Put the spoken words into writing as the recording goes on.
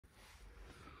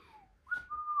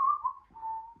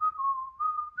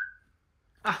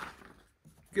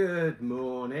Good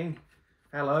morning.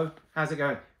 Hello. How's it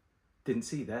going? Didn't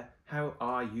see there. How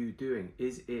are you doing?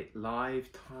 Is it live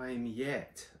time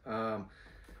yet?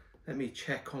 Let me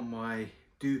check on my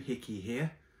doohickey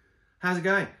here. How's it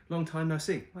going? Long time no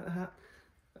see. What the heck?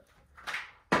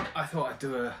 I thought I'd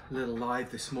do a little live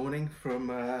this morning from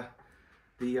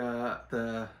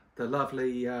the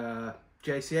lovely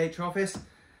JCH office.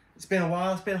 It's been a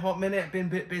while, it's been a hot minute, been a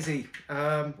bit busy.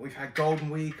 We've had Golden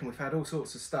Week and we've had all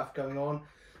sorts of stuff going on.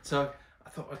 So I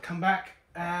thought I'd come back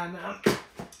and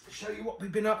show you what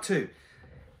we've been up to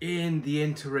in the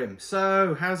interim.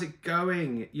 So how's it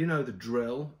going? You know the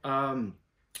drill.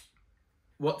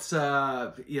 What's,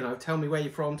 you know, tell me where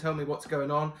you're from, tell me what's going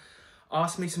on.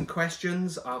 Ask me some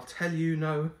questions, I'll tell you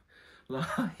no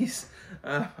lies.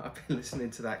 I've been listening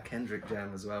to that Kendrick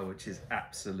jam as well, which is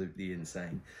absolutely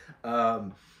insane.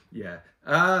 Yeah,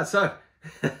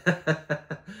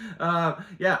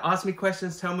 yeah, ask me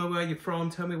questions, tell me where you're from,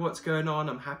 tell me what's going on.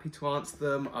 I'm happy to answer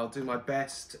them. I'll do my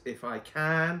best if I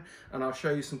can, and I'll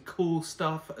show you some cool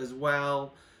stuff as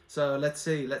well. So let's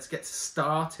see, let's get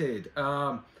started.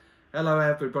 Hello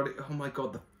everybody. Oh my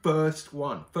god, the first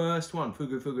one, fugu,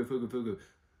 fugu, fugu, fugu.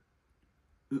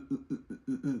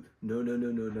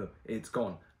 No, it's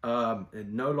gone. It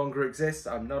no longer exists.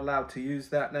 I'm not allowed to use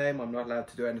that name. I'm not allowed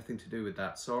to do anything to do with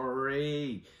that.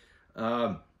 Sorry.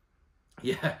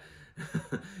 Yeah.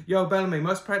 Yo, Bellamy,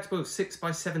 most practical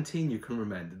 6x17 you can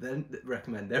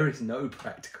recommend. There is no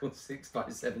practical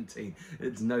 6x17.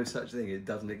 It's no such thing. It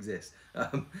doesn't exist.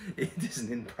 It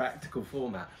isn't in practical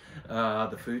format.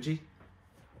 The Fuji,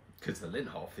 because the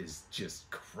Linhof is just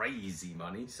crazy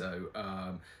money. So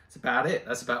that's about it.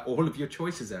 That's about all of your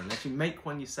choices there, unless you make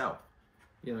one yourself.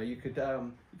 You know, you could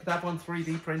have one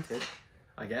 3D printed,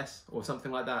 I guess, or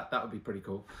something like that. That would be pretty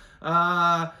cool.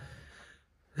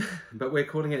 But we're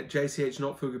calling it JCH,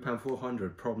 not Fugupan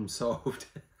 400. Problem solved.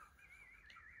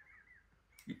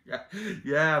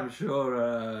 Yeah, I'm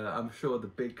sure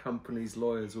the big company's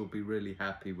lawyers will be really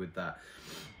happy with that.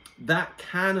 That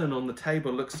Canon on the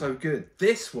table looks so good.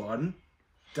 This one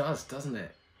does, doesn't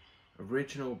it?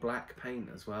 Original black paint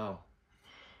as well.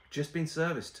 Just been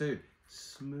serviced too.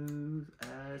 Smooth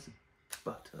as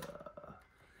butter.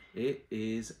 It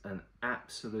is an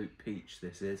absolute peach,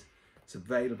 this is. It's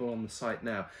available on the site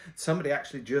now. Somebody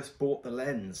actually just bought the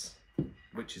lens,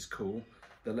 which is cool.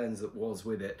 The lens that was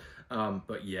with it.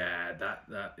 But yeah,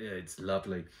 yeah, it's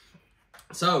lovely.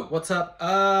 So, what's up?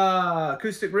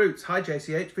 Acoustic Roots. Hi,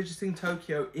 JCH. Visiting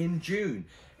Tokyo in June.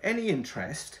 Any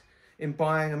interest in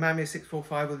buying a Mamiya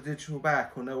 645 with a digital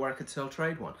back, or know where I could sell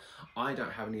trade one? I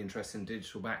don't have any interest in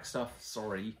digital back stuff.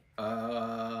 Sorry.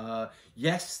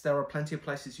 Yes, there are plenty of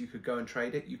places you could go and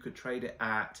trade it. You could trade it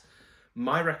at...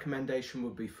 My recommendation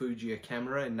would be Fuji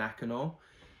Camera in Nakano.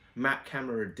 Mac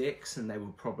Camera are dicks, and they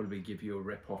will probably give you a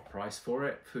rip-off price for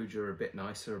it. Fuji are a bit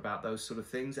nicer about those sort of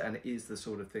things, and it is the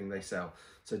sort of thing they sell.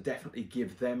 So definitely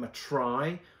give them a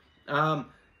try.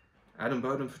 Adam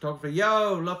Bowden Photography.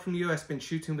 Yo, love from the US. Been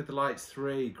shooting with the Lights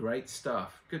 3. Great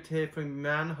stuff. Good to hear from you,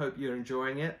 man. Hope you're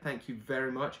enjoying it. Thank you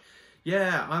very much.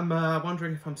 Yeah, I'm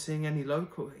wondering if I'm seeing any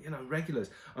local, you know, regulars.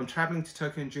 I'm traveling to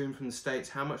Tokyo in June from the States.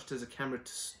 How much does a camera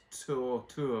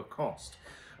tour cost?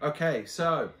 Okay,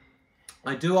 so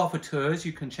I do offer tours.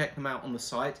 You can check them out on the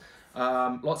site.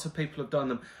 Lots of people have done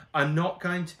them. I'm not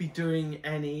going to be doing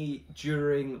any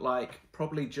during like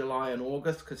probably July and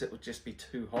August because it would just be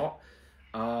too hot.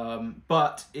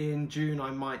 But in June I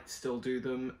might still do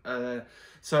them.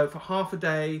 So for half a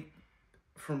day,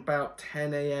 from about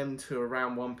 10 AM to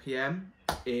around 1 PM,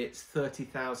 it's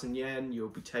 30,000 yen. You'll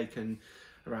be taken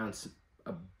around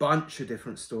a bunch of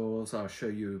different stores. I'll show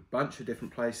you a bunch of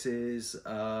different places,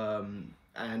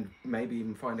 and maybe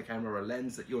even find a camera or a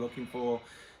lens that you're looking for.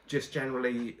 Just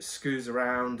generally scoos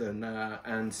around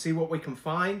and see what we can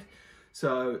find.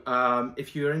 So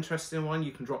if you're interested in one,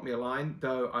 you can drop me a line,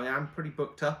 though I am pretty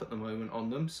booked up at the moment on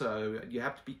them, so you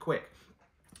have to be quick.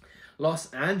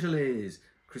 Los Angeles.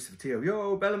 Christopher Teo.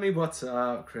 Yo, Bellamy, what's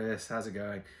up, Chris? How's it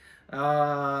going?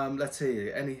 Let's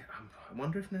see. I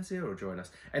wonder if Nazir will join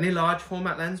us. Any large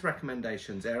format lens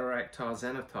recommendations? Aeroactar,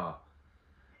 Zenithar.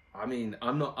 I mean,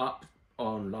 I'm not up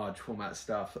on large format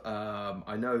stuff.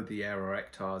 I know the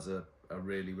Aeroactars are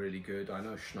really, really good. I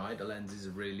know Schneider lenses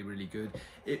are really, really good.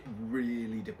 It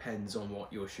really depends on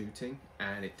what you're shooting,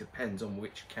 and it depends on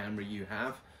which camera you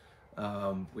have.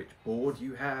 Which board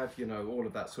you have, you know, all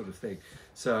of that sort of thing.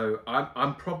 So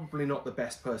I'm probably not the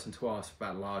best person to ask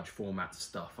about large format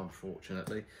stuff,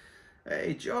 unfortunately.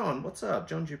 Hey John, what's up?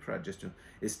 John Duprad just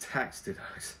is tax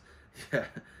deducts. Yeah.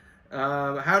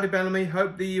 Howdy Bellamy,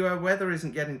 hope the weather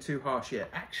isn't getting too harsh yet.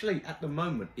 Actually, at the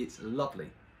moment, it's lovely.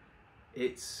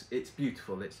 It's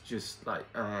beautiful. It's just like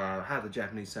how the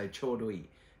Japanese say chodoi.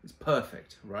 It's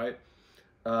perfect, right?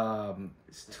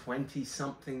 It's 20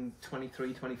 something,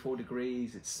 23, 24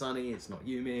 degrees. It's sunny. It's not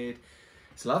humid.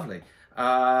 It's lovely.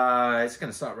 It's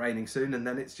going to start raining soon, and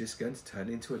then it's just going to turn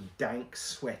into a dank,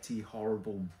 sweaty,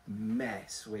 horrible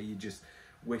mess where you just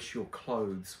wish your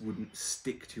clothes wouldn't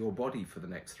stick to your body for the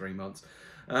next 3 months.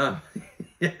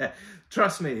 Yeah,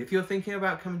 trust me, if you're thinking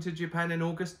about coming to Japan in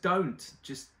August, don't.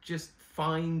 Just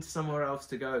find somewhere else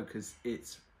to go, because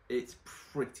it's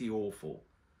pretty awful.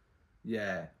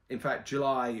 Yeah, in fact,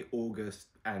 July, August,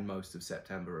 and most of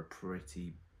September are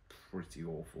pretty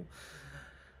awful.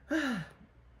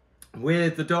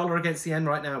 With the dollar against the yen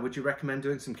right now, would you recommend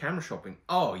doing some camera shopping?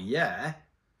 Oh, yeah.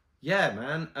 Yeah,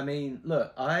 man. I mean,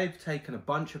 look, I've taken a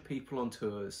bunch of people on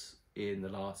tours in the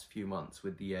last few months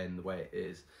with the yen the way it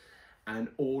is, and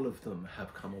all of them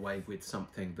have come away with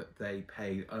something that they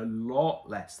paid a lot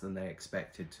less than they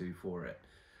expected to for it.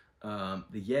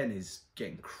 The yen is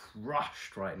getting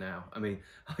crushed right now. I mean,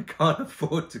 I can't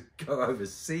afford to go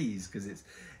overseas because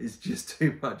it's just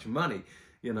too much money.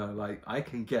 You know, like, I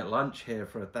can get lunch here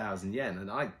for 1,000 yen, and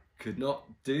I could not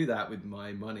do that with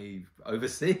my money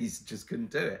overseas. Just couldn't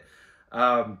do it.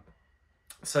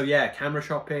 So yeah, camera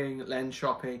shopping, lens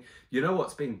shopping. You know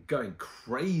what's been going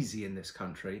crazy in this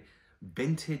country?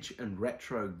 Vintage and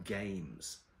retro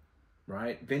games,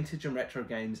 right? Vintage and retro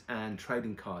games and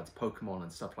trading cards, Pokemon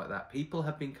and stuff like that. People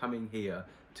have been coming here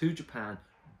to Japan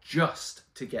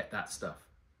just to get that stuff.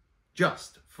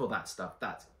 Just for that stuff.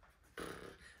 That's,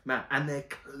 man, and they're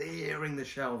clearing the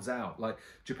shelves out. Like,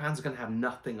 Japan's going to have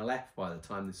nothing left by the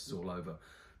time this is all over.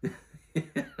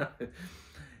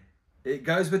 It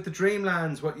goes with the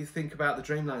Dreamlands. What you think about the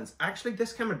Dreamlands? Actually,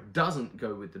 this camera doesn't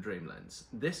go with the Dreamlands.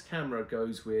 This camera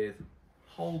goes with,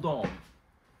 hold on.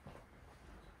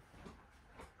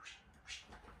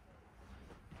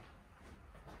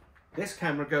 This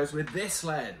camera goes with this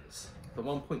lens, the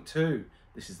 1.2.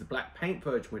 This is the black paint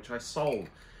version, which I sold.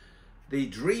 The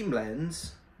Dream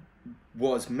lens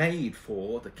was made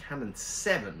for the Canon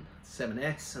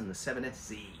 7S and the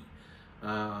 7SZ.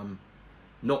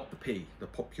 Not the P, the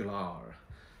Popular.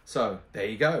 So there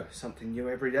you go, something new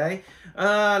every day.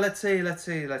 Let's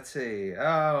see.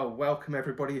 Oh, welcome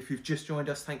everybody. If you've just joined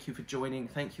us, thank you for joining.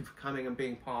 Thank you for coming and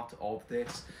being part of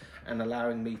this and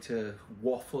allowing me to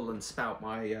waffle and spout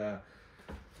my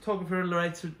photographer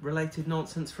related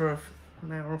nonsense for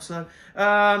an hour or so.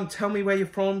 Tell me where you're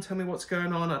from, tell me what's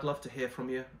going on. I'd love to hear from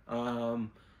you.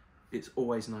 It's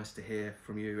always nice to hear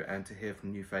from you and to hear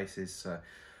from new faces. So.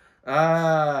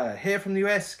 Here from the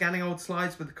US, scanning old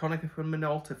slides with the Konica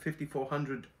Minolta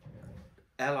 5400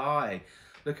 Li,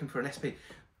 looking for an SP.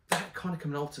 That Konica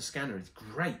Minolta scanner is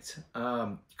great.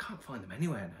 You can't find them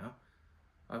anywhere now.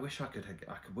 I wish I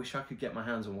could get my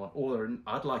hands on one. Or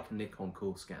I'd like a Nikon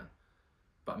Cool Scan,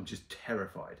 but I'm just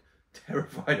terrified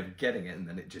of getting it and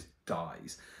then it just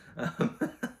dies.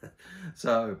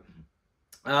 So.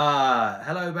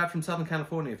 Hello, Bad from Southern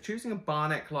California. If choosing a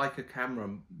Barneck Leica camera,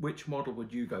 which model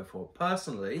would you go for?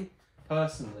 Personally,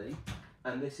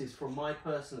 and this is from my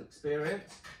personal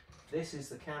experience, this is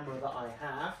the camera that I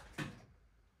have.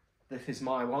 This is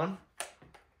my one.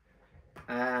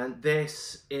 And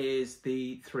this is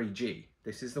the 3G.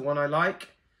 This is the one I like.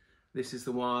 This is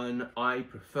the one I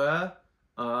prefer.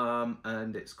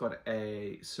 And it's got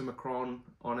a Summicron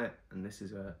on it. And this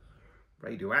is a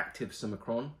radioactive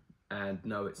Summicron. And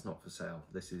no, it's not for sale.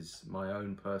 This is my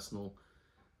own personal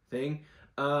thing.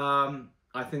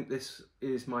 I think this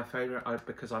is my favorite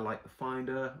because I like the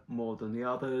Finder more than the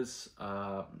others.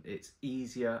 It's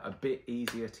a bit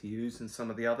easier to use than some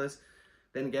of the others.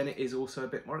 Then again, it is also a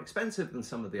bit more expensive than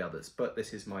some of the others, but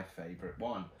this is my favorite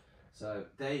one. So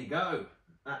there you go.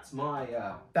 That's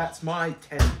my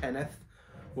 10 penneth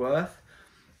worth.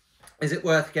 Is it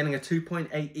worth getting a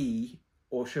 2.8E?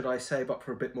 Or should I save up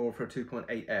for a bit more for a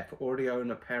 2.8F? Already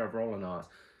own a pair of Rollins.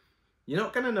 You're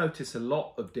not going to notice a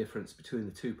lot of difference between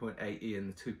the 2.8E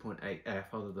and the 2.8F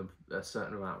other than a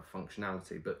certain amount of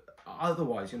functionality. But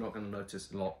otherwise, you're not going to notice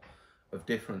a lot of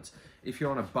difference. If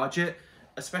you're on a budget,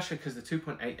 especially because the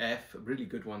 2.8F, really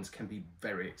good ones, can be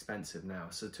very expensive now.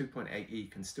 So 2.8E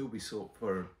can still be sought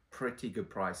for a pretty good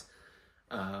price.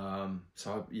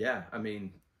 So yeah, I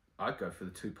mean, I'd go for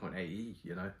the 2.8E,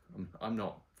 you know. I'm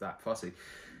not that fussy.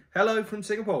 Hello from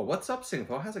Singapore. What's up,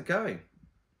 Singapore? How's it going?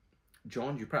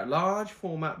 John, you're proud. Large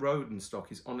format Roden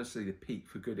stock is honestly the peak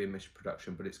for good image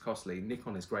production, but it's costly.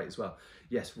 Nikon is great as well.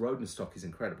 Yes, Roden stock is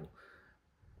incredible.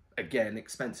 Again,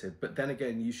 expensive, but then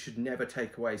again, you should never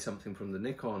take away something from the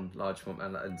Nikon large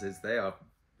format lenses. They are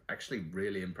actually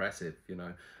really impressive, you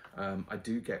know. I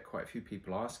do get quite a few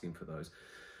people asking for those.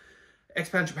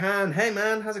 Expand Japan, hey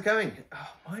man, how's it going?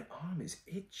 Oh, my arm is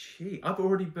itchy. I've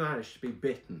already managed to be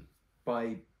bitten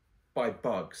by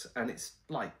bugs, and it's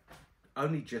like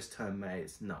only just turned May.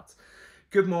 It's nuts.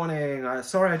 Good morning.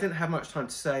 Sorry I didn't have much time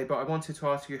to say, but I wanted to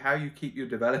ask you how you keep your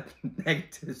developed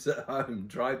negatives at home,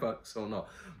 dry bucks or not.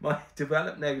 My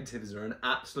developed negatives are an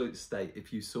absolute state.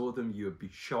 If you saw them, you would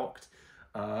be shocked.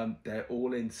 They're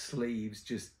all in sleeves,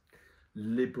 just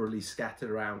liberally scattered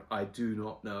around. I do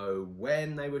not know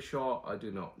when they were shot. I do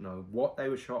not know what they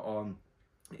were shot on.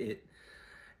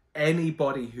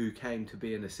 Anybody who came to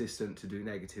be an assistant to do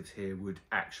negatives here would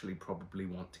actually probably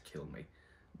want to kill me.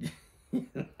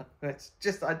 It's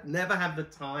just, I'd never have the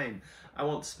time. I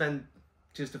want to spend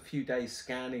just a few days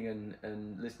scanning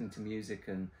and listening to music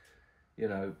and, you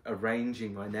know,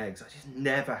 arranging my negs. I just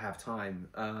never have time.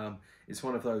 It's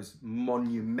one of those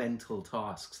monumental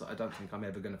tasks that I don't think I'm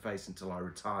ever going to face until I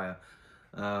retire.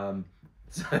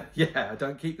 So yeah, I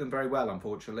don't keep them very well,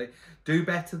 unfortunately. Do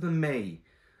better than me.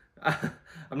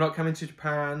 I'm not coming to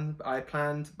Japan. I've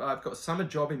got a summer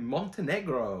job in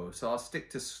Montenegro, so I'll stick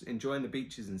to enjoying the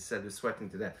beaches instead of sweating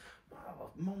to death. Wow,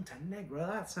 Montenegro,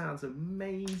 that sounds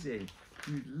amazing.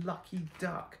 You lucky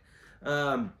duck.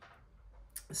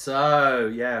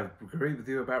 So yeah, agree with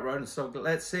you about Ronin Stock.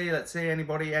 Let's see,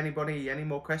 anybody, any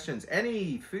more questions?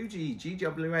 Any Fuji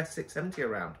GWS 670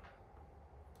 around?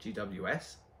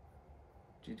 GWS?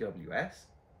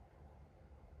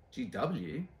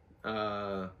 GW?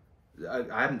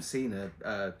 I haven't seen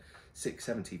a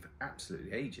 670 for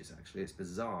absolutely ages, actually. It's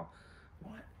bizarre.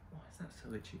 Why is that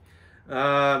so itchy?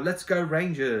 Let's go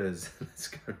Rangers. Let's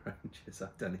go Rangers. I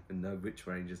don't even know which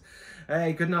Rangers.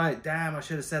 Hey, good night. Damn, I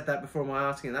should have said that before my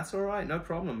asking. That's all right. No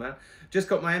problem, man. Just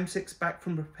got my M6 back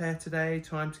from repair today.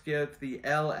 Time to give the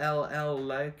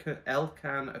LLL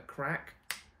Elcan a crack.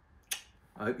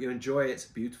 I hope you enjoy it. It's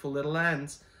a beautiful little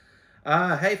lens.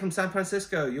 Hey, from San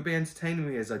Francisco, you'll be entertaining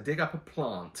me as I dig up a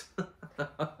plant.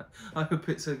 I hope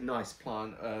it's a nice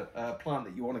plant, a plant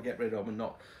that you want to get rid of and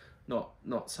not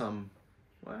some,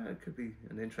 well, it could be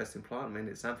an interesting plant. I mean,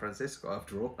 it's San Francisco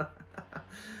after all.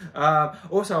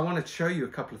 Also, I wanted to show you a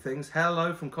couple of things.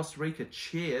 Hello from Costa Rica,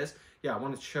 cheers. Yeah, I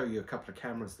wanted to show you a couple of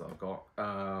cameras that I've got,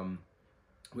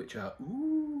 which are,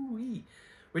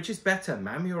 which is better,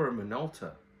 Mamiya or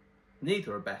Minolta?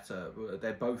 Neither are better.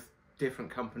 They're both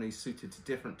different companies suited to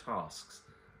different tasks.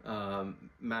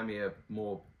 Mamiya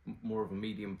more of a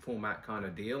medium format kind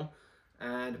of deal,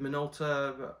 and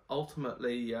Minolta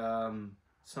ultimately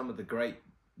some of the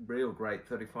real great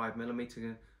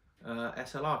 35mm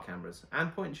SLR cameras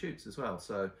and point and shoots as well.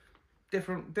 So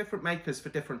different makers for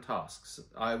different tasks.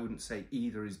 I wouldn't say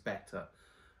either is better.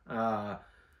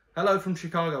 Hello from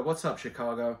Chicago. What's up,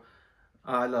 Chicago?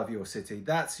 I love your city.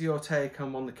 That's your take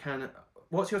on the Canon.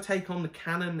 What's your take on the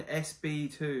Canon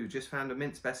SB2? Just found a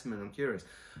mint specimen, I'm curious.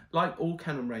 Like all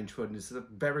Canon rangefinders, they're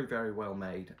very, very well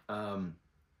made.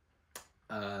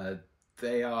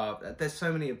 There's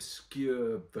so many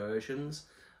obscure versions.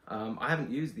 I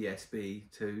haven't used the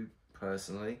SB2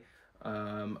 personally.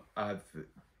 I've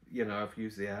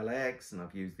used the LX and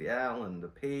I've used the L and the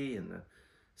P and the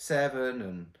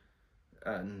 7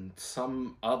 and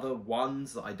some other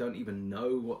ones that I don't even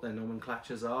know what their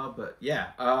nomenclatures are, but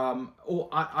yeah,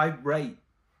 I rate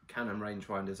Canon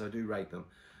rangefinders. I do rate them.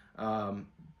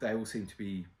 They all seem to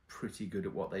be pretty good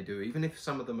at what they do, even if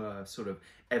some of them are sort of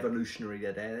evolutionary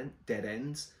dead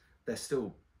ends. They're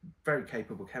still very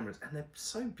capable cameras, and they're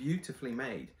so beautifully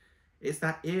made. It's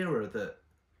that era that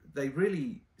they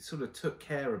really sort of took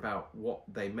care about what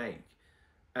they make,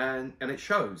 and it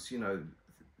shows. You know,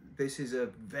 this is a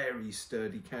very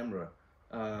sturdy camera,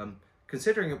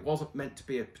 considering it wasn't meant to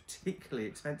be a particularly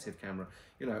expensive camera.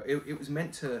 You know, it was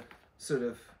meant to sort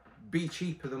of be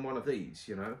cheaper than one of these,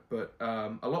 you know, but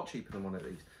a lot cheaper than one of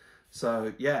these.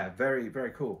 So yeah, very,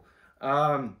 very cool.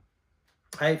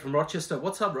 Hey, from Rochester.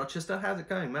 What's up, Rochester? How's it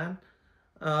going, man?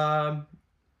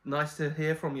 Nice to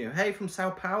hear from you. Hey, from Sao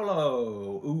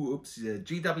Paulo. Ooh, oops,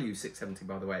 GW 670,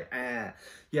 by the way.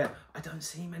 Yeah, I don't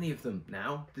see many of them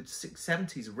now. The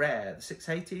 670s are rare. The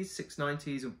 680s,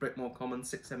 690s are a bit more common.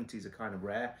 670s are kind of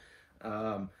rare.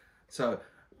 So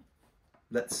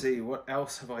let's see, what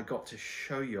else have I got to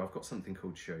show you? I've got something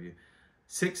cool to show you.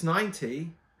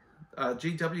 690,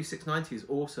 GW 690 is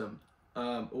awesome.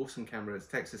 Awesome camera. It's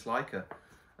Texas Leica.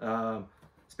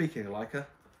 Speaking of Leica,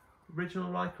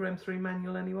 original Leica M3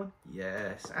 manual, anyone?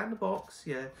 Yes, and the box,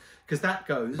 yeah, because that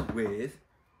goes with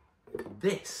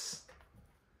this.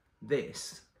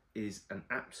 This is an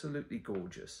absolutely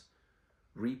gorgeous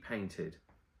repainted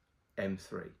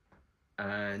M3,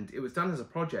 and it was done as a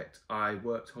project I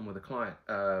worked on with a client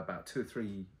about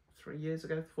 4 years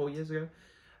ago,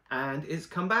 and it's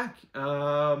come back.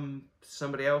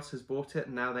 Somebody else has bought it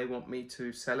and now they want me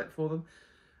to sell it for them.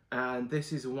 And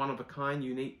this is a one-of-a-kind,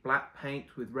 unique black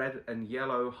paint with red and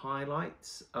yellow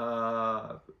highlights.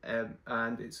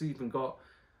 And it's even got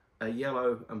a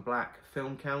yellow and black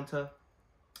film counter.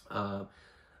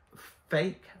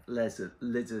 Fake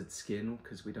lizard skin,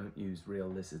 because we don't use real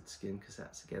lizard skin because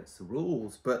that's against the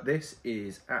rules. But this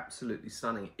is absolutely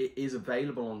stunning. It is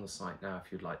available on the site now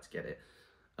if you'd like to get it.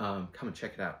 Come and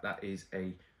check it out. That is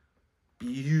a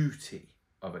beauty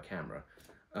of a camera.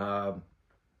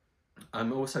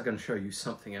 I'm also going to show you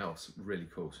something else really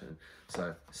cool soon,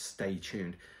 so stay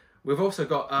tuned. We've also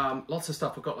got lots of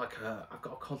stuff. I've got like I've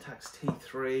got a Contax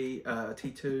T3,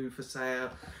 T2 for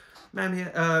sale.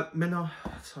 Leica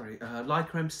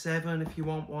M7 if you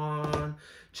want one.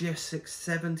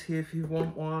 GS670 if you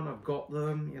want one. I've got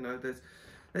them. You know,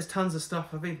 there's tons of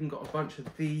stuff. I've even got a bunch of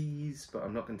these, but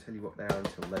I'm not going to tell you what they are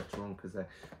until later on because they're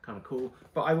kind of cool.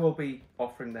 But I will be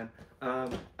offering them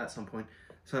at some point.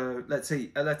 So let's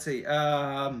see. Let's see.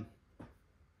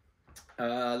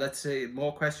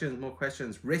 More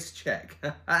questions. Wrist check.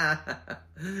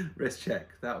 Wrist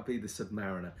check. That would be the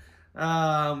Submariner.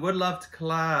 Would love to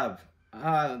collab.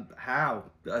 How?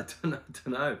 I don't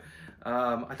know.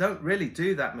 I don't really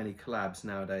do that many collabs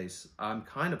nowadays. I'm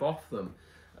kind of off them,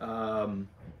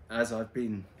 as I've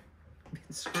been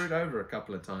screwed over a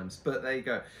couple of times. But there you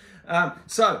go.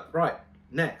 So right.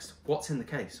 Next, what's in the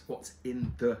case? What's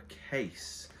in the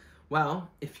case?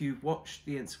 Well, if you watched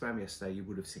the Instagram yesterday, you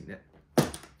would have seen it.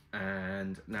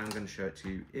 And now I'm going to show it to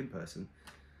you in person.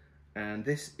 And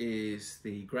this is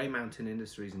the Grey Mountain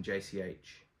Industries and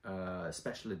JCH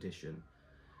special edition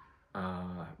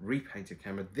repainted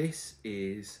camera. This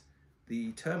is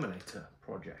the Terminator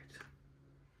project.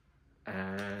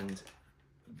 And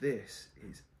this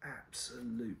is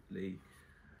absolutely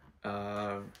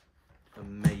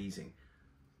amazing.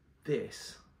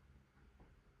 This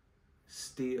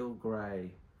steel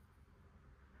grey,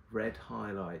 red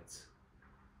highlights,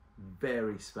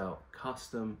 very svelte,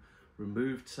 custom,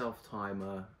 removed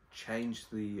self-timer,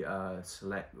 changed the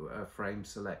frame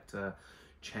selector,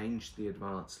 changed the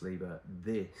advanced lever.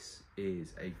 This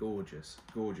is a gorgeous,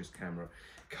 gorgeous camera.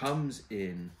 Comes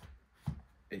in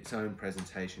its own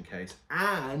presentation case,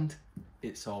 and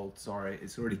it's sold. Sorry,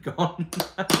 it's already gone.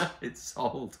 It's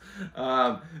sold.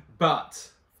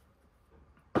 But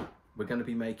we're going to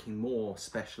be making more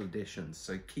special editions,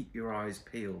 so keep your eyes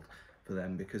peeled for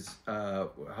them, because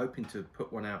we're hoping to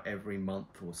put one out every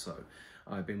month or so.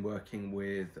 I've been working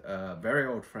with a very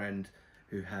old friend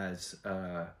who has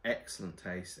excellent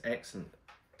taste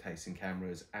in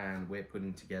cameras, and we're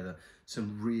putting together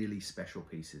some really special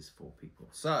pieces for people.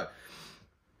 So,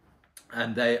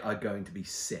 and they are going to be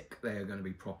sick. They are going to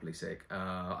be properly sick.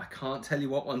 I can't tell you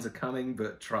what ones are coming,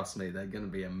 but trust me, they're going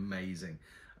to be amazing.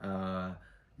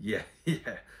 Yeah.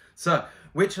 So,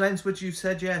 which lens would you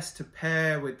suggest to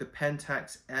pair with the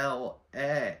Pentax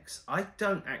LX? I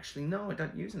don't actually know. I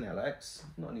don't use an LX.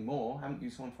 Not anymore. I haven't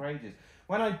used one for ages.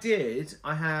 When I did,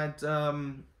 I had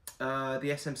the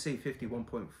SMC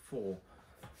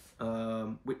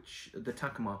 51.4, which the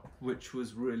Takumar, which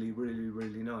was really, really,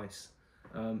 really nice.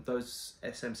 Those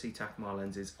SMC Takumar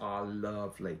lenses are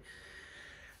lovely.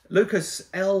 Lucas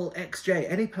LXJ,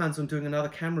 any plans on doing another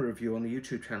camera review on the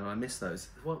YouTube channel? I miss those.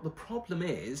 Well, the problem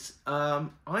is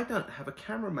I don't have a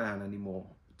cameraman anymore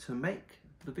to make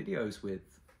the videos with,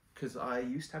 because I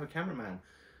used to have a cameraman,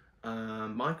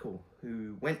 Michael,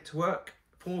 who went to work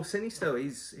for CineStill.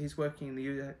 He's working in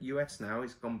the US now.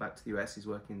 He's gone back to the US. He's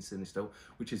working in CineStill,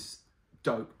 which is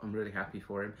dope. I'm really happy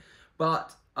for him.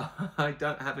 But I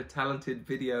don't have a talented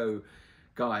video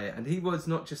guy, and he was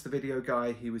not just the video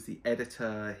guy, he was the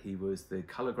editor, he was the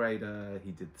color grader,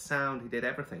 he did the sound, he did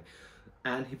everything,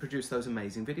 and he produced those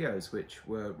amazing videos which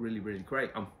were really, really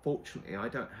great. Unfortunately, I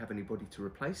don't have anybody to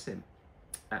replace him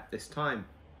at this time,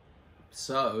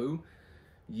 so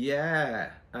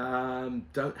yeah,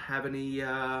 don't have any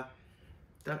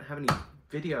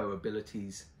video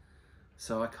abilities,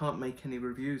 so I can't make any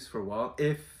reviews for a while.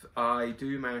 If I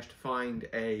do manage to find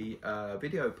a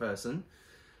video person,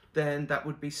 then that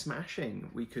would be smashing.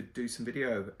 We could do some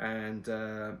video and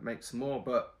make some more.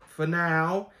 But for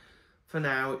now,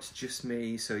 it's just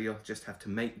me. So you'll just have to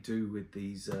make do with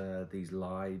these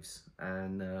lives.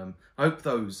 And I hope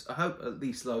at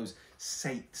least those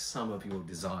sate some of your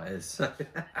desires.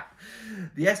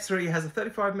 The S3 has a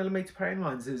 35mm parane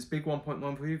lenses, big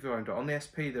 1.1 viewfinder. On the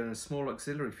SP, they're in a small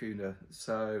auxiliary finder.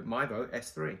 So my vote,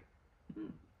 S3.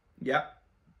 Yep,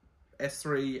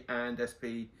 S3 and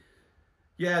SP.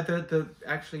 Yeah,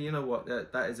 actually, you know what?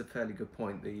 That is a fairly good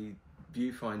point. The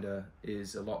viewfinder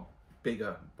is a lot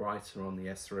bigger, brighter on the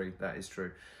S3. That is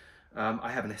true.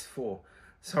 I have an S4.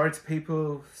 Sorry to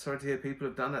hear people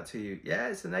have done that to you. Yeah,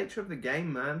 it's the nature of the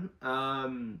game, man.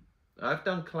 I've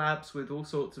done collabs with all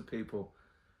sorts of people,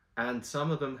 and some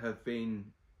of them have been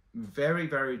very,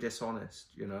 very dishonest,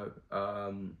 you know,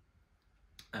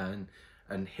 and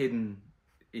hidden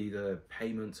either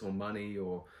payments or money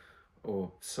or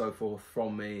so forth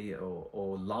from me,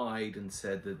 or lied and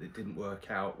said that it didn't work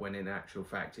out when in actual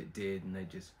fact it did, and they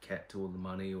just kept all the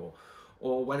money, or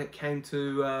when it came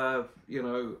to you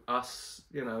know, us,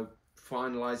 you know,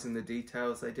 finalizing the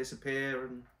details, they disappear.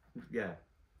 And yeah.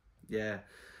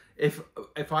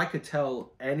 If I could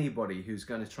tell anybody who's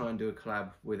going to try and do a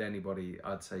collab with anybody,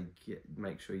 I'd say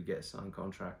make sure you get a signed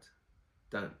contract.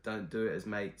 Don't do it as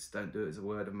mates. Don't do it as a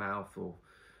word of mouth or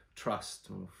trust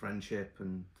or friendship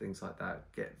and things like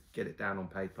that. Get it down on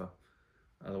paper.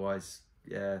 Otherwise,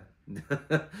 yeah.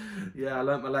 Yeah, I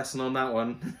learnt my lesson on that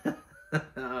one.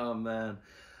 Oh man.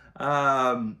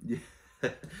 Yeah.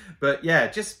 But yeah,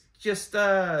 just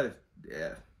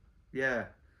yeah.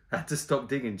 I had to stop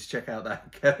digging to check out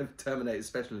that Terminator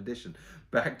Special Edition.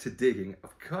 Back to digging.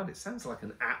 Oh God, it sounds like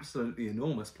an absolutely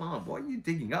enormous plant. What are you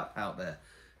digging up out there?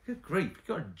 Good grief,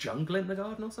 you got a jungle in the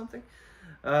garden or something?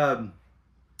 I'm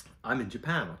in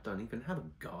Japan. I don't even have a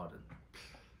garden.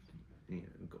 You know,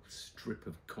 I've got a strip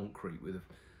of concrete with a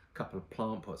couple of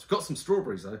plant pots. Got some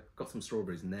strawberries though. Got some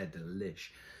strawberries and they're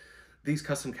delish. These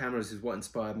custom cameras is what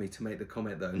inspired me to make the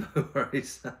comment though. No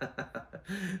worries.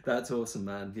 That's awesome,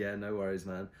 man. Yeah, no worries,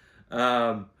 man.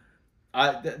 So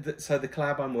the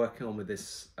collab I'm working on with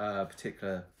this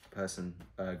particular person,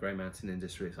 Grey Mountain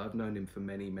Industries, I've known him for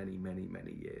many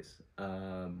years.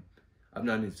 I've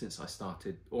known him since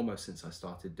almost since I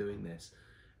started doing this,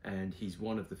 and he's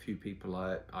one of the few people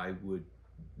I would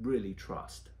really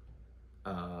trust.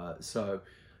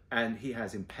 And he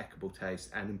has impeccable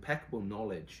taste and impeccable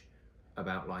knowledge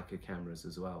about Leica cameras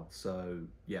as well. So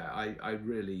yeah, I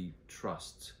really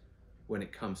trust when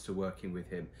it comes to working with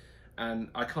him. And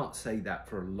I can't say that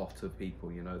for a lot of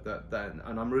people, you know,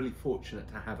 and I'm really fortunate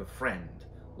to have a friend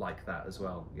like that as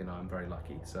well. You know, I'm very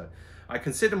lucky. So I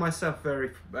consider myself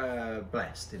very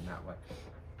blessed in that way.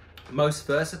 Most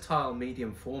versatile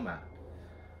medium format.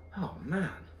 Oh man,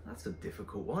 that's a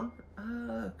difficult one.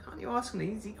 Can't you ask an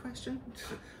easy question?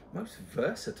 Most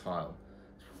versatile.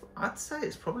 I'd say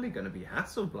it's probably going to be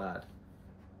Hasselblad.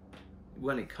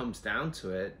 When it comes down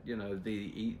to it, you know,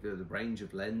 the range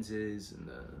of lenses and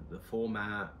the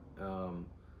format.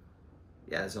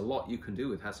 Yeah, there's a lot you can do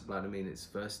with Hasselblad. I mean, it's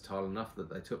versatile enough that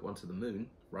they took one to the moon,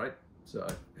 right? So,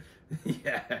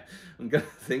 yeah, I'm going to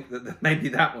think that maybe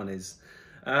that one is.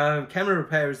 Camera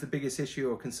repair is the biggest issue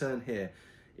or concern here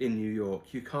in New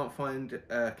York. You can't find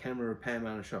a camera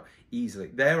repairman shop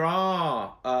easily. There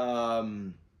are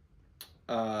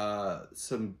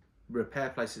some repair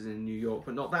places in New York,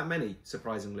 but not that many,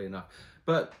 surprisingly enough.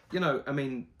 But, you know, I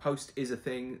mean, Post is a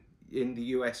thing. In the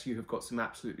US, you have got some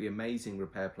absolutely amazing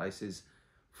repair places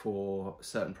for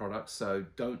certain products, so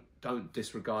don't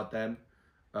disregard them.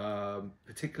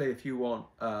 Particularly if you want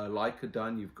Leica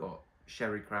done, you've got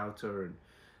Sherry Crowther and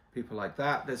people like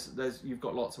that. You've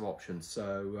got lots of options.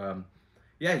 So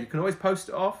yeah, you can always post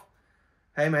it off.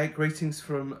 Hey mate, greetings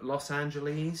from Los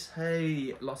Angeles.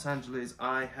 Hey Los Angeles,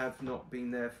 I have not been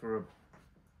there for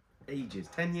ages,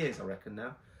 10 years I reckon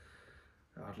now.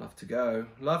 I'd love to go,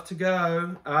 love to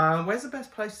go. Where's the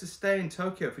best place to stay in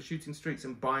Tokyo for shooting streets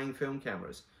and buying film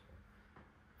cameras?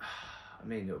 I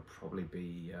mean, it would probably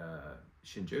be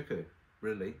Shinjuku,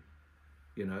 really.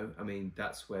 You know, I mean,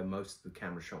 that's where most of the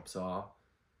camera shops are.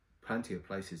 Plenty of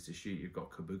places to shoot. You've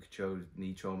got Kabukicho,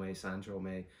 Nichome,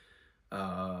 Sanjome,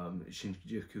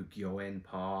 Shinjuku Gyoen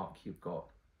Park. You've got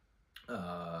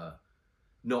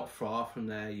not far from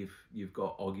there. You've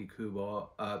got Ogikubo,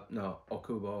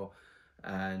 Okubo,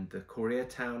 and the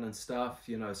Koreatown and stuff.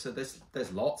 You know, so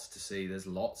there's lots to see. There's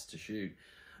lots to shoot,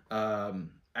 and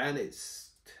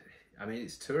it's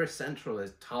tourist central.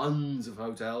 There's tons of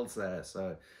hotels there,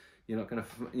 so you're not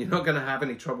gonna have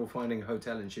any trouble finding a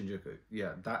hotel in Shinjuku.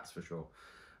 Yeah, that's for sure.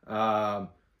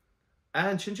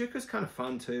 And Shinjuku's kind of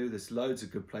fun too. There's loads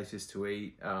of good places to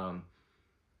eat.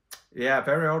 Yeah,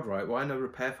 very odd, right? Why no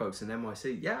repair folks in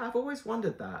NYC? Yeah, I've always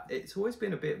wondered that. It's always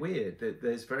been a bit weird that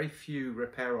there's very few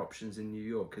repair options in New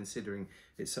York, considering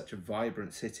it's such a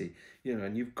vibrant city. You know,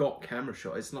 and you've got camera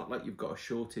shops. It's not like you've got a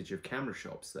shortage of camera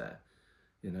shops there.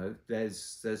 You know,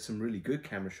 there's some really good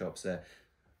camera shops there.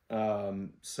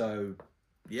 So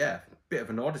yeah, bit of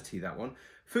an oddity, that one.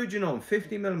 Fujinon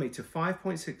 50mm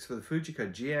 5.6 for the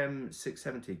Fujiko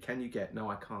GM670. Can you get? No,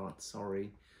 I can't.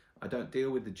 Sorry, I don't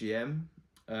deal with the GM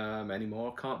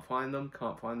anymore. Can't find them.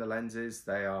 Can't find the lenses.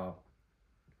 They are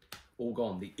all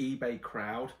gone. The eBay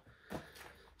crowd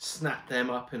snapped them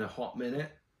up in a hot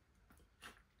minute.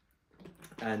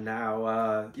 And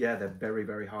now, yeah, they're very,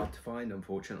 very hard to find,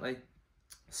 unfortunately.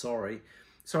 Sorry,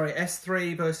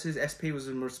 S3 versus SP was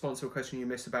in response to a question you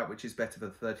missed about which is better for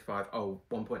the 35. Oh,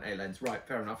 1.8 lens. Right,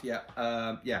 fair enough. Yeah,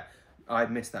 yeah, I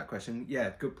missed that question.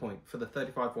 Yeah, good point. For the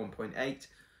 35 1.8,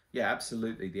 yeah,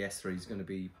 absolutely. The S3 is going to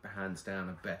be hands down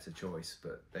a better choice,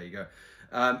 but there you go.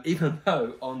 Even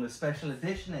though on the special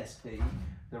edition SP,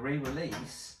 the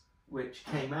re-release, which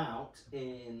came out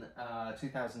in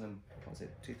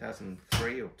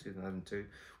 2003 or 2002,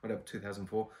 whatever,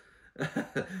 2004,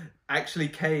 actually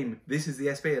came, this is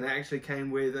the SP, and it actually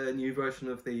came with a new version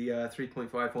of the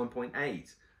 3.5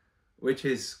 1.8, which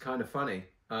is kind of funny,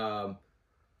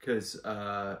 because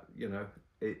you know,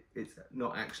 it's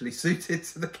not actually suited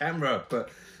to the camera.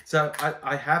 But so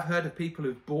I have heard of people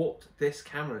who've bought this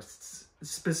camera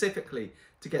specifically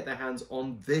to get their hands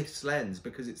on this lens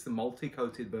because it's the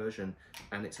multi-coated version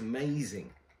and it's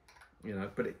amazing, you know,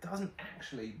 but it doesn't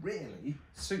actually really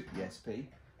suit the SP.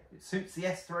 It suits the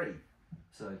S3.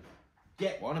 So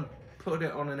get one and put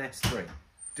it on an S3.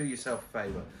 Do yourself a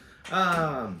favour.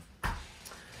 I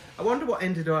wonder what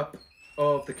ended up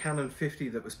of the Canon 50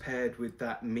 that was paired with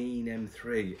that mean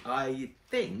M3. I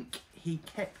think he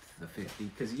kept the 50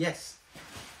 because yes,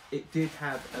 it did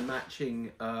have a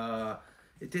matching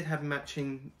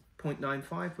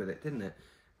 0.95 with it, didn't it?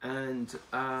 And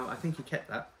I think he kept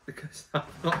that because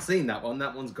I've not seen that one.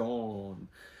 That one's gone.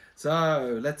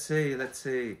 So let's see.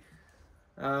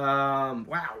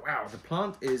 Wow, the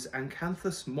plant is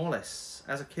Acanthus mollis.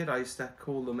 As a kid, I used to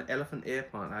call them elephant ear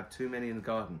plant. I have too many in the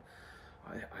garden.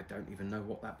 I don't even know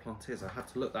what that plant is. I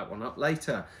have to look that one up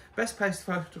later. Best place to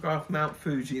photograph Mount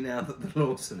Fuji now that the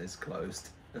Lawson is closed.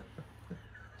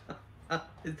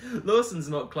 Lawson's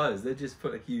not closed. They just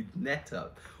put a huge net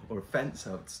up or a fence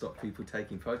up to stop people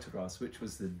taking photographs, which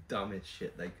was the dumbest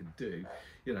shit they could do,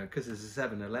 you know, because there's a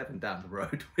 7-Eleven down the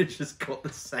road which has got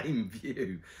the same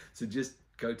view. So just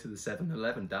go to the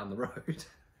 7-Eleven down the road.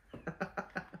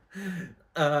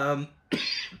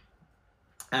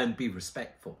 And be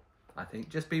respectful, I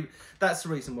think. That's the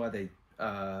reason why they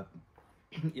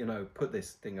you know, put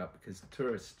this thing up, because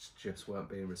tourists just weren't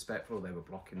being respectful. They were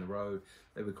blocking the road,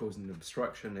 they were causing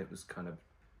obstruction. It was kind of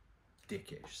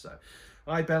dickish. So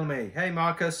hi Bellamy. Hey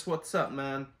Marcus, what's up,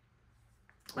 man?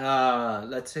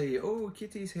 Let's see. Oh,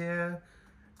 Kitty's here.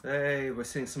 Hey, we're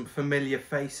seeing some familiar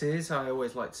faces. I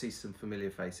always like to see some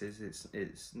familiar faces.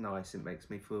 It's nice. It makes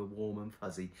me feel warm and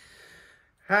fuzzy.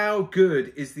 How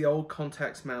good is the old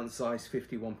Contax mount Zeiss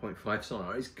 50 1.5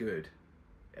 sonar? It's good.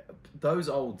 Those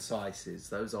old Zeisses,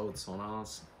 those old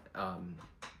sonars,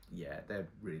 yeah, they're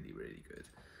really, really good.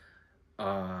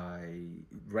 I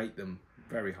rate them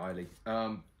very highly.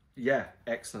 Yeah,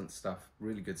 excellent stuff,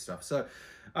 really good stuff. So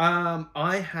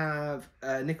I have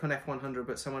a Nikon F100,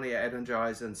 but some only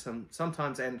energized and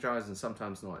sometimes energized and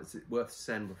sometimes not. Is it worth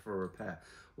sending for a repair?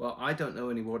 Well, I don't know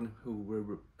anyone who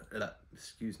will,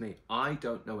 I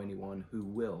don't know anyone who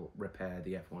will repair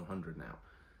the F100 now.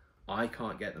 I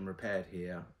can't get them repaired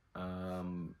here.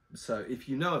 So if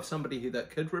you know of somebody that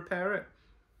could repair it,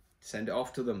 send it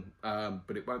off to them.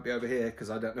 But it won't be over here because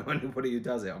I don't know anybody who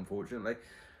does it, unfortunately.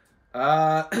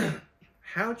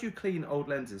 How do you clean old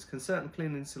lenses? Can certain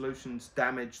cleaning solutions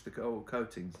damage the old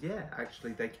coatings? Yeah,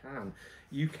 actually they can.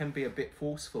 You can be a bit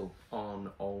forceful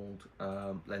on old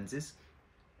lenses.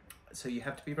 So you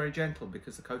have to be very gentle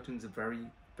because the coatings are very,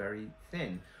 very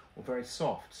thin or very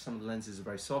soft. Some of the lenses are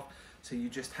very soft. So you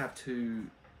just have to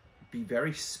be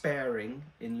very sparing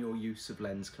in your use of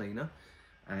lens cleaner,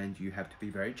 and you have to be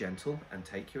very gentle and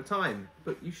take your time.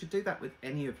 But you should do that with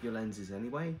any of your lenses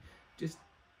anyway. Just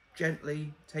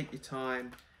gently take your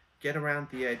time, get around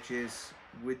the edges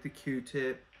with the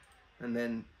Q-tip, and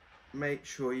then make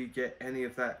sure you get any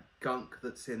of that gunk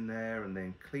that's in there and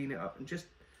then clean it up. And just,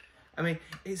 I mean,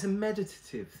 it's a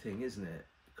meditative thing, isn't it?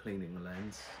 Cleaning a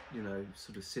lens, you know,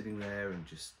 sort of sitting there and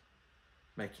just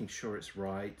making sure it's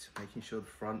right, making sure the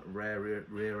front and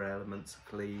rear elements are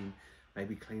clean,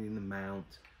 maybe cleaning the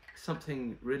mount.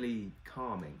 Something really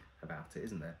calming about it,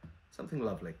 isn't there? Something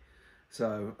lovely.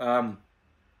 So,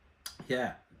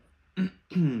 yeah.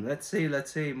 let's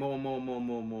see. More.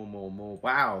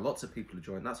 Wow, lots of people are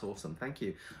joining. That's awesome. Thank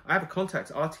you. I have a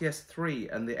Contax RTS3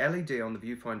 and the LED on the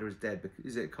viewfinder is dead.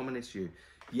 Is it a common issue?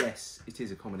 Yes, it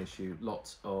is a common issue.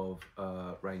 Lots of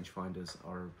rangefinders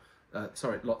are,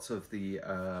 lots of the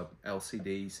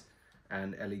LCDs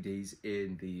and LEDs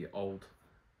in the old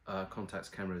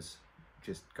Contax cameras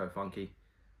just go funky,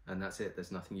 and that's it.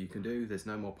 There's nothing you can do. There's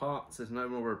no more parts. There's no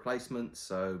more replacements.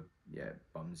 So yeah, it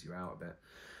bums you out a bit.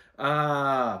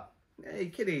 Hey,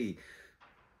 Kitty.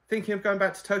 Thinking of going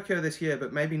back to Tokyo this year,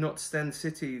 but maybe not to stay in the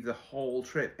city the whole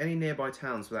trip. Any nearby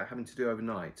towns without having to do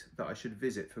overnight that I should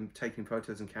visit from taking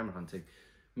photos and camera hunting?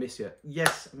 Miss you.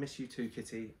 Yes, I miss you too,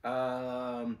 Kitty.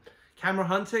 Camera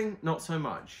hunting, not so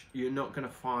much. You're not going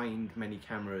to find many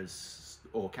cameras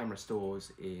or camera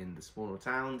stores in the smaller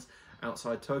towns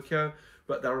outside Tokyo,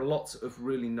 but there are lots of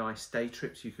really nice day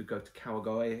trips. You could go to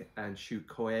Kawagoe and shoot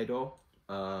Koedo,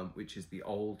 which is the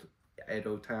old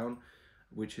Edo town,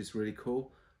 which is really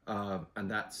cool. And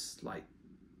that's like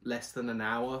less than an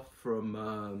hour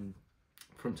from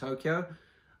Tokyo.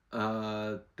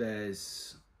 Or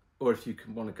if you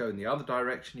want to go in the other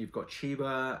direction, you've got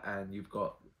Chiba and you've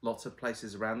got lots of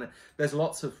places around there. There's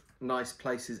lots of nice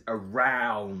places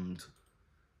around,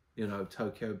 you know,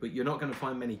 Tokyo, but you're not going to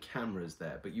find many cameras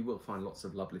there, but you will find lots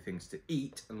of lovely things to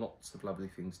eat and lots of lovely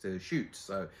things to shoot.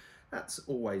 So that's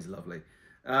always lovely.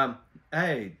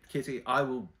 Hey, Kitty, I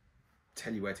will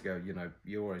tell you where to go. You know,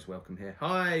 you're always welcome here.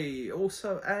 Hi.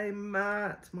 Also, hey,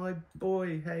 Matt, my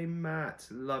boy. Hey, Matt,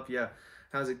 love you.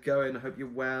 How's it going? I hope you're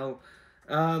well.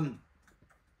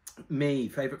 Me,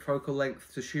 favorite focal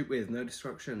length to shoot with, no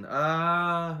destruction.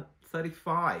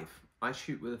 35. I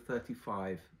shoot with a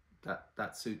 35.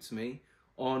 That suits me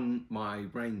on my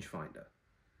rangefinder.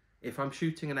 If I'm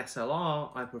shooting an SLR,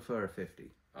 I prefer a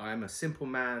 50. I'm a simple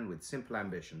man with simple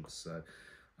ambitions, so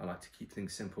I like to keep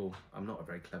things simple. I'm not a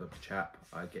very clever chap.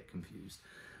 I get confused.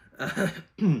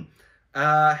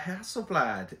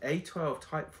 Hasselblad A12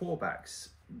 Type 4 backs,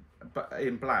 but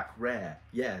in black, rare.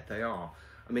 Yeah, they are.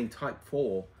 I mean, Type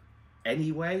 4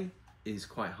 anyway is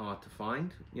quite hard to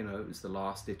find. You know, it was the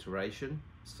last iteration,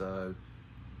 so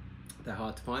they're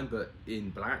hard to find, but in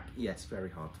black, yes,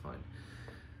 very hard to find.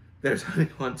 There's only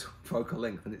one focal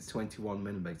length and it's 21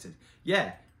 millimeters.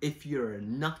 Yeah, if you're a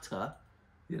nutter,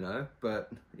 you know,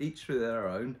 but each to their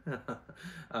own.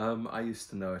 I used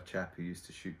to know a chap who used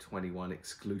to shoot 21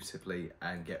 exclusively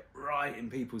and get right in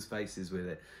people's faces with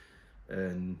it.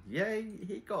 And yeah,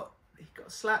 he got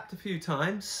slapped a few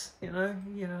times, you know,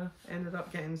 ended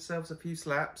up getting themselves a few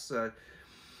slaps. So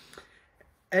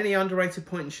any underrated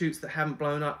point and shoots that haven't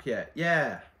blown up yet?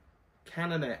 Yeah,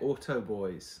 Canon Auto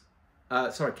Boys.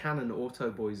 Canon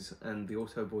Auto Boys and the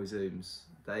Auto Boy Zooms,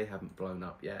 they haven't blown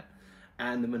up yet.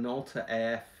 And the Minolta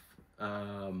AF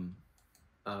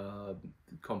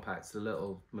compacts, the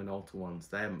little Minolta ones,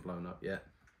 they haven't blown up yet.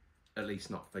 At least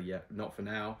not for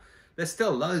now. There's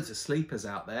still loads of sleepers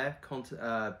out there,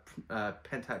 Pentax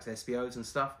SVOs and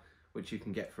stuff, which you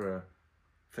can get for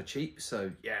cheap.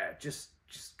 So yeah, just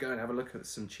go and have a look at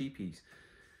some cheapies.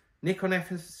 Nikon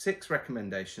F6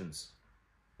 recommendations.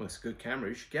 Well, it's a good camera,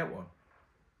 you should get one.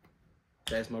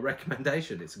 There's my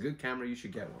recommendation. It's a good camera, you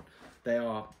should get one. They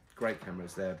are great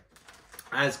cameras. They're,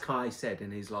 as Kai said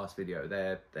in his last video,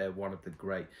 they're one of the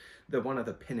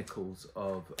pinnacles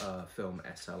of film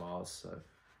SLRs. So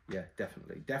yeah,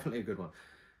 definitely a good one.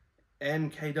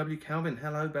 MKW Calvin,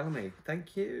 hello Bellamy,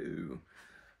 thank you.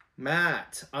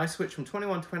 Matt, I switched from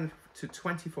 21 to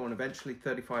 24 and eventually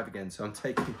 35 again, so I'm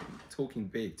talking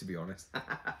big, to be honest.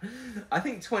 I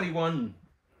think 21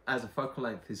 as a focal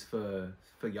length is for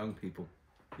young people,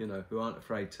 you know, who aren't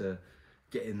afraid to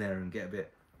get in there and get a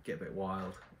bit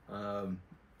wild. I'm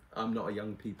not a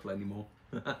young people anymore,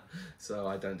 so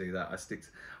I don't do that.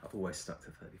 I've always stuck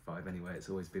to 35 anyway. It's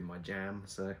always been my jam.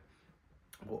 So,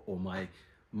 or my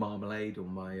marmalade, or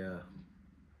my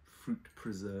fruit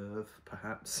preserve,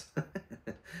 perhaps.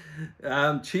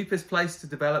 Cheapest place to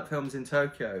develop films in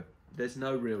Tokyo. There's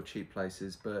no real cheap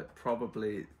places, but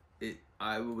probably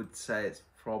I would say it's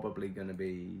probably going to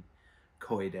be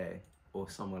Koide or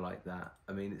somewhere like that.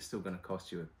 I mean, it's still going to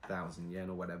cost you 1,000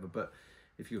 yen or whatever, but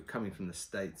if you're coming from the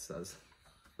States,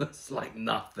 that's like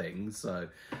nothing. So,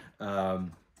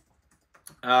 and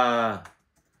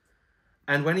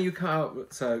when are you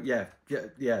so yeah,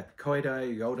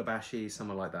 Koide, Yodobashi,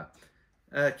 somewhere like that.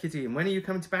 Kitty, and when are you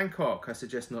coming to Bangkok? I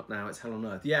suggest not now, it's hell on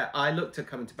earth. Yeah, I looked at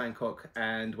coming to Bangkok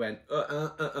and went,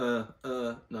 no,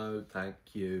 thank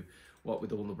you. What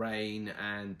with all the rain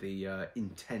and the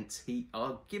intense heat,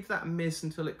 I'll give that a miss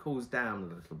until it cools down a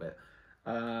little bit.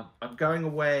 I'm going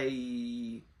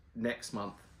away next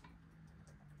month,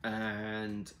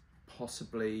 and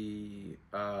possibly,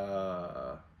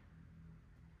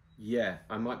 yeah,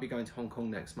 I might be going to Hong Kong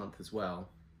next month as well.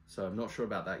 So I'm not sure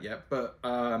about that yet, but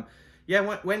yeah,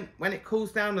 when it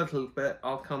cools down a little bit,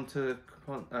 I'll come to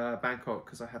Bangkok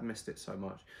because I have missed it so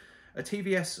much. A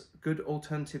TVS good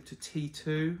alternative to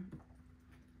T2.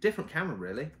 Different camera,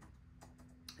 really.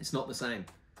 It's not the same,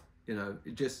 you know,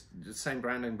 just the same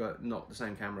branding, but not the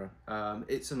same camera.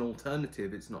 It's an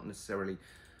alternative. It's not necessarily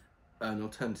an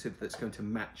alternative that's going to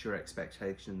match your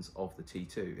expectations of the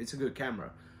T2. It's a good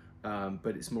camera,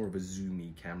 but it's more of a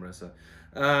zoomy camera. So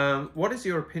what is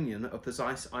your opinion of the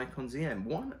Zeiss Icon ZM?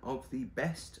 One of the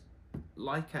best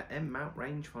Leica M mount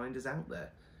rangefinders out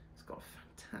there. It's got a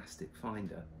fantastic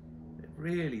finder,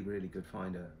 really good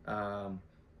finder,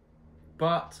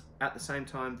 but at the same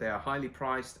time they are highly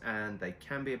priced and they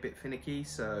can be a bit finicky,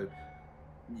 so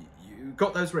you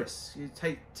got those risks. You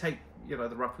take you know,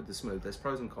 the rough with the smooth. There's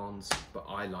pros and cons, but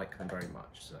I like them very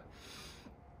much. So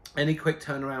any quick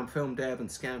turnaround film dev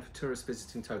and scan for tourists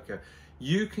visiting Tokyo?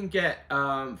 You can get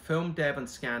film dev and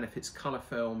scan if it's color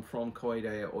film from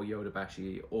Koide or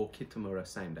Yodobashi or Kitamura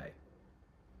same day.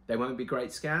 They won't be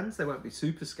great scans, they won't be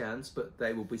super scans, but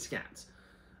they will be scans.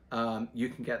 You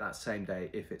can get that same day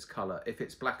if it's color. If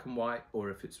it's black and white or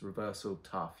if it's reversal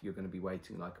tough, you're going to be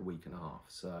waiting like a week and a half.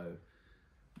 So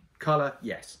color,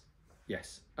 yes,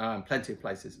 plenty of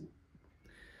places.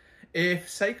 If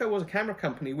Seiko was a camera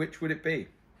company, which would it be?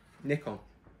 Nikon.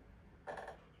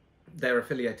 They're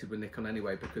affiliated with Nikon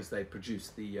anyway because they produce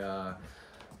the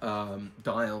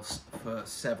dials for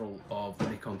several of the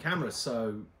Nikon cameras.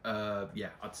 So yeah,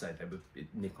 I'd say they would be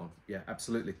Nikon. Yeah,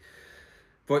 absolutely.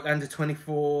 Voigtlander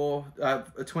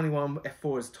 21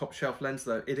 f4 is a top shelf lens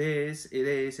though. It is.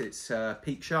 It's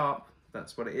peak sharp.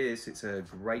 That's what it is. It's a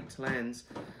great lens.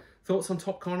 Thoughts on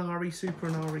Topcon RE Super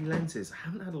and RE lenses? I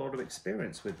haven't had a lot of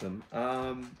experience with them.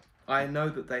 I know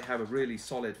that they have a really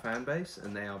solid fan base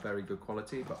and they are very good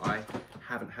quality, but I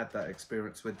haven't had that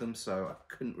experience with them, so I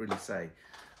couldn't really say.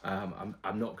 I'm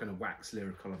not going to wax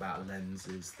lyrical about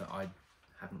lenses that I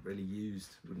haven't really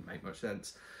used. Wouldn't make much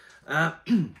sense.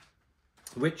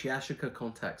 Which Yashica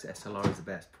Contax SLR is the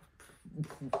best?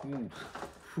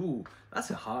 That's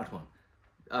a hard one.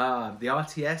 The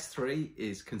RTS 3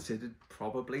 is considered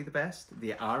probably the best.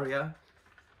 The Aria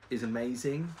is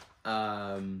amazing.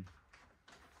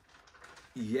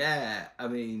 Yeah, I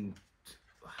mean,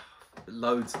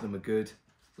 loads of them are good.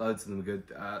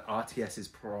 RTS is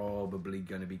probably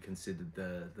going to be considered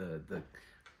the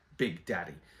big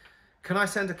daddy. Can I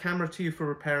send a camera to you for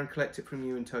repair and collect it from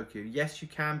you in Tokyo? Yes, you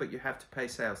can, but you have to pay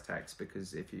sales tax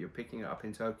because if you're picking it up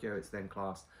in Tokyo, it's then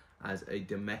classed as a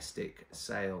domestic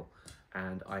sale.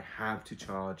 And I have to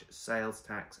charge sales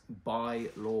tax by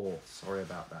law. Sorry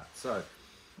about that. So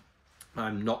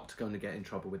I'm not going to get in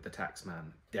trouble with the tax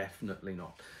man. Definitely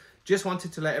not. Just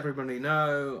wanted to let everybody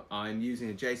know I'm using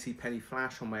a JCH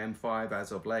flash on my M5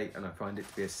 as of late, and I find it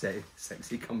to be a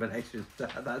sexy combination.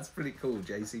 That's pretty cool,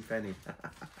 JCH.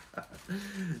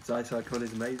 Zeiss Icon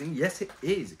is amazing. Yes, it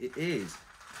is. It is.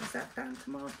 Is that down to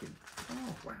marking?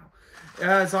 Oh, wow.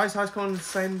 Zeiss Icon is the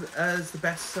same as the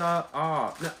best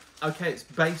R. No, okay, it's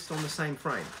based on the same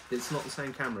frame. It's not the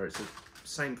same camera. It's the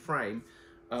same frame,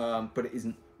 but it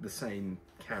isn't the same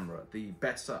camera. The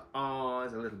Bessa R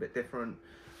is a little bit different.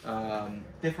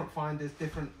 Different finders,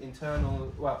 different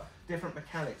internal, well, different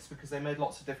mechanics because they made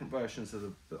lots of different versions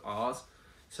of the R's.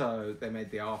 So they made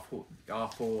the R4,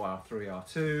 R3,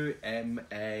 R2,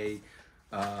 MA.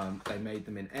 They made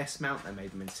them in S mount, they made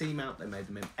them in C mount, they made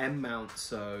them in M mount.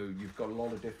 So you've got a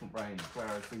lot of different range.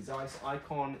 Whereas the Zeiss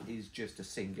Icon is just a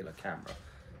singular camera.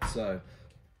 So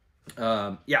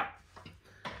yeah.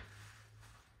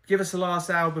 Give us the last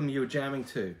album you were jamming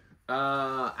to.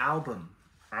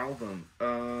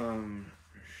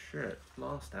 Shit,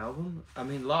 last album? I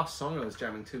mean, last song I was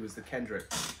jamming to was the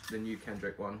new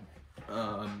Kendrick one.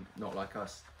 Not Like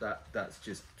Us, that's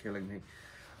just killing me.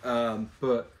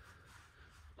 But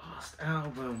last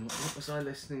album, what was I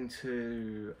listening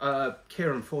to?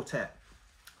 Kieran Fortet.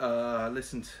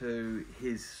 Listened to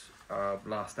his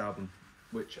last album,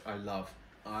 which I love.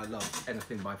 I love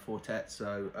anything by Fortet,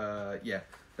 so yeah,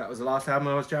 that was the last album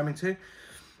I was jamming to.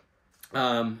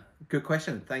 Good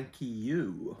question, thank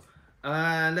you.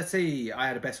 Let's see, I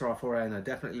had a Bessa R4A and I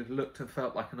definitely looked and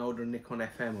felt like an older Nikon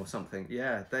FM or something.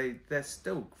 Yeah, they're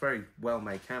still very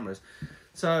well-made cameras.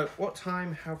 So what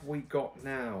time have we got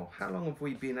now? How long have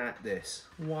we been at this?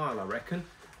 A while, I reckon.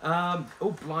 Oh,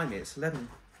 blimey, it's 11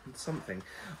 something.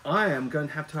 I am going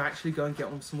to have to actually go and get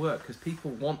on some work because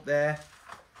people want their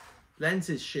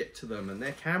lenses shipped to them and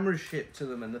their cameras shipped to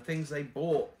them and the things they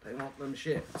bought, they want them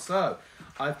shipped. So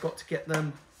I've got to get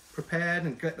them prepared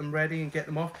and get them ready and get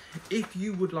them off. If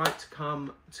you would like to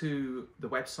come to the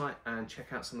website and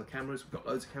check out some of the cameras, we've got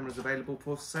loads of cameras available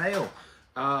for sale.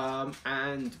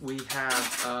 And we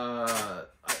have,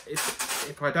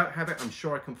 if I don't have it, I'm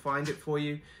sure I can find it for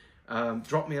you.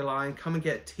 Drop me a line, come and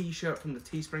get a t-shirt from the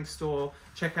Teespring store.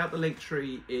 Check out the link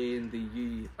tree in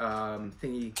the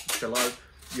thingy below.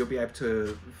 You'll be able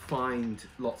to find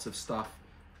lots of stuff.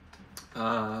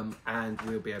 and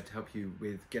we'll be able to help you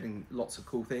with getting lots of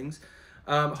cool things.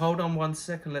 Hold on one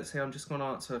second. Let's see. I'm just going to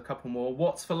answer a couple more.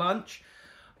 What's for lunch?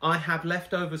 I have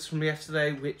leftovers from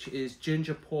yesterday, which is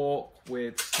ginger pork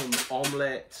with some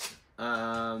omelette,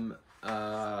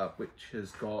 which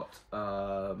has got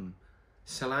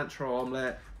cilantro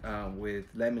omelette with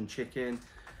lemon chicken,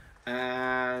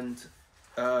 and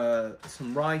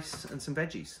some rice and some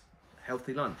veggies.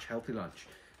 Healthy lunch, healthy lunch.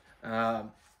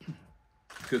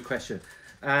 Good question.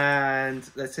 And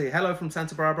let's see. Hello from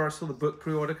Santa Barbara. I saw the book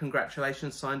pre-order.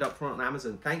 Congratulations. Signed up for it on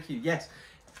Amazon. Thank you. Yes.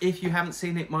 If you haven't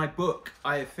seen it, my book,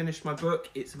 I have finished my book.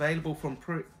 It's available for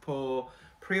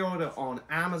pre-order on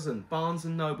Amazon, Barnes &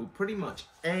 Noble, pretty much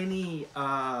any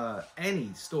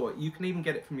store. You can even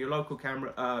get it from your local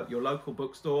local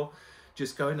bookstore.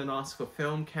 Just go in and ask for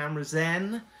Film Camera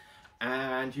Zen,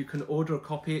 and you can order a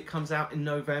copy. It comes out in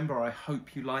November. I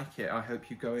hope you like it. I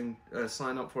hope you go and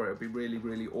sign up for it. It'd be really,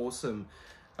 really awesome.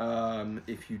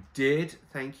 If you did,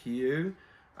 thank you.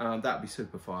 That'd be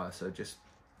super fire. So just,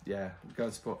 yeah, go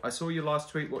and support. I saw your last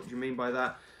tweet. What do you mean by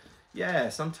that? Yeah,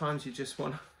 sometimes you just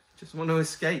want to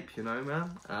escape, you know,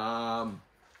 man.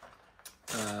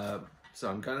 So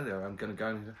I'm gonna go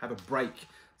and have a break.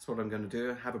 That's what I'm gonna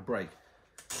do. Have a break.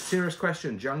 Serious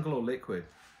question: jungle or liquid?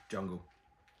 Jungle.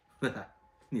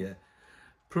 Yeah.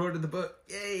 Pre-order the book.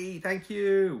 Yay! Thank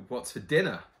you. What's for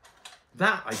dinner?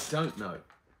 That I don't know.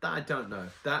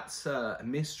 That's a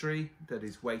mystery that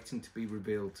is waiting to be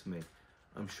revealed to me.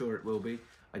 I'm sure it will be.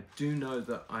 I do know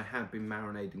that I have been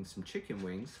marinating some chicken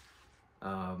wings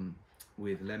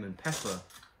with lemon pepper,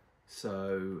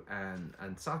 so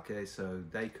and sake, so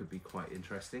they could be quite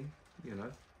interesting. You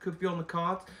know, could be on the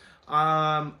card.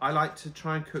 I like to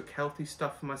try and cook healthy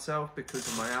stuff for myself because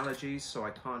of my allergies, so I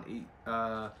can't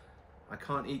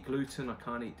eat gluten, I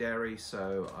can't eat dairy,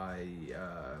 so I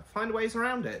find ways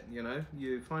around it. You know,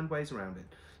 you find ways around it.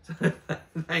 So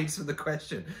thanks for the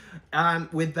question.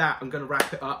 With that, I'm going to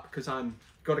wrap it up because I'm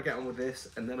got to get on with this,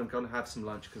 and then I'm going to have some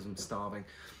lunch because I'm starving.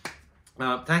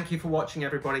 Thank you for watching,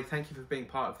 everybody. Thank you for being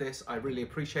part of this. I really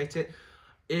appreciate it.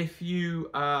 If you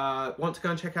want to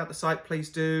go and check out the site, please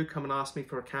do. Come and ask me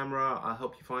for a camera. I'll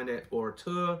help you find it, or a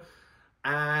tour.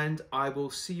 And I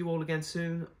will see you all again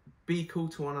soon. Be cool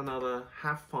to one another.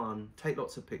 Have fun. Take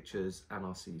lots of pictures. And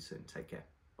I'll see you soon. Take care.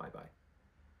 Bye-bye.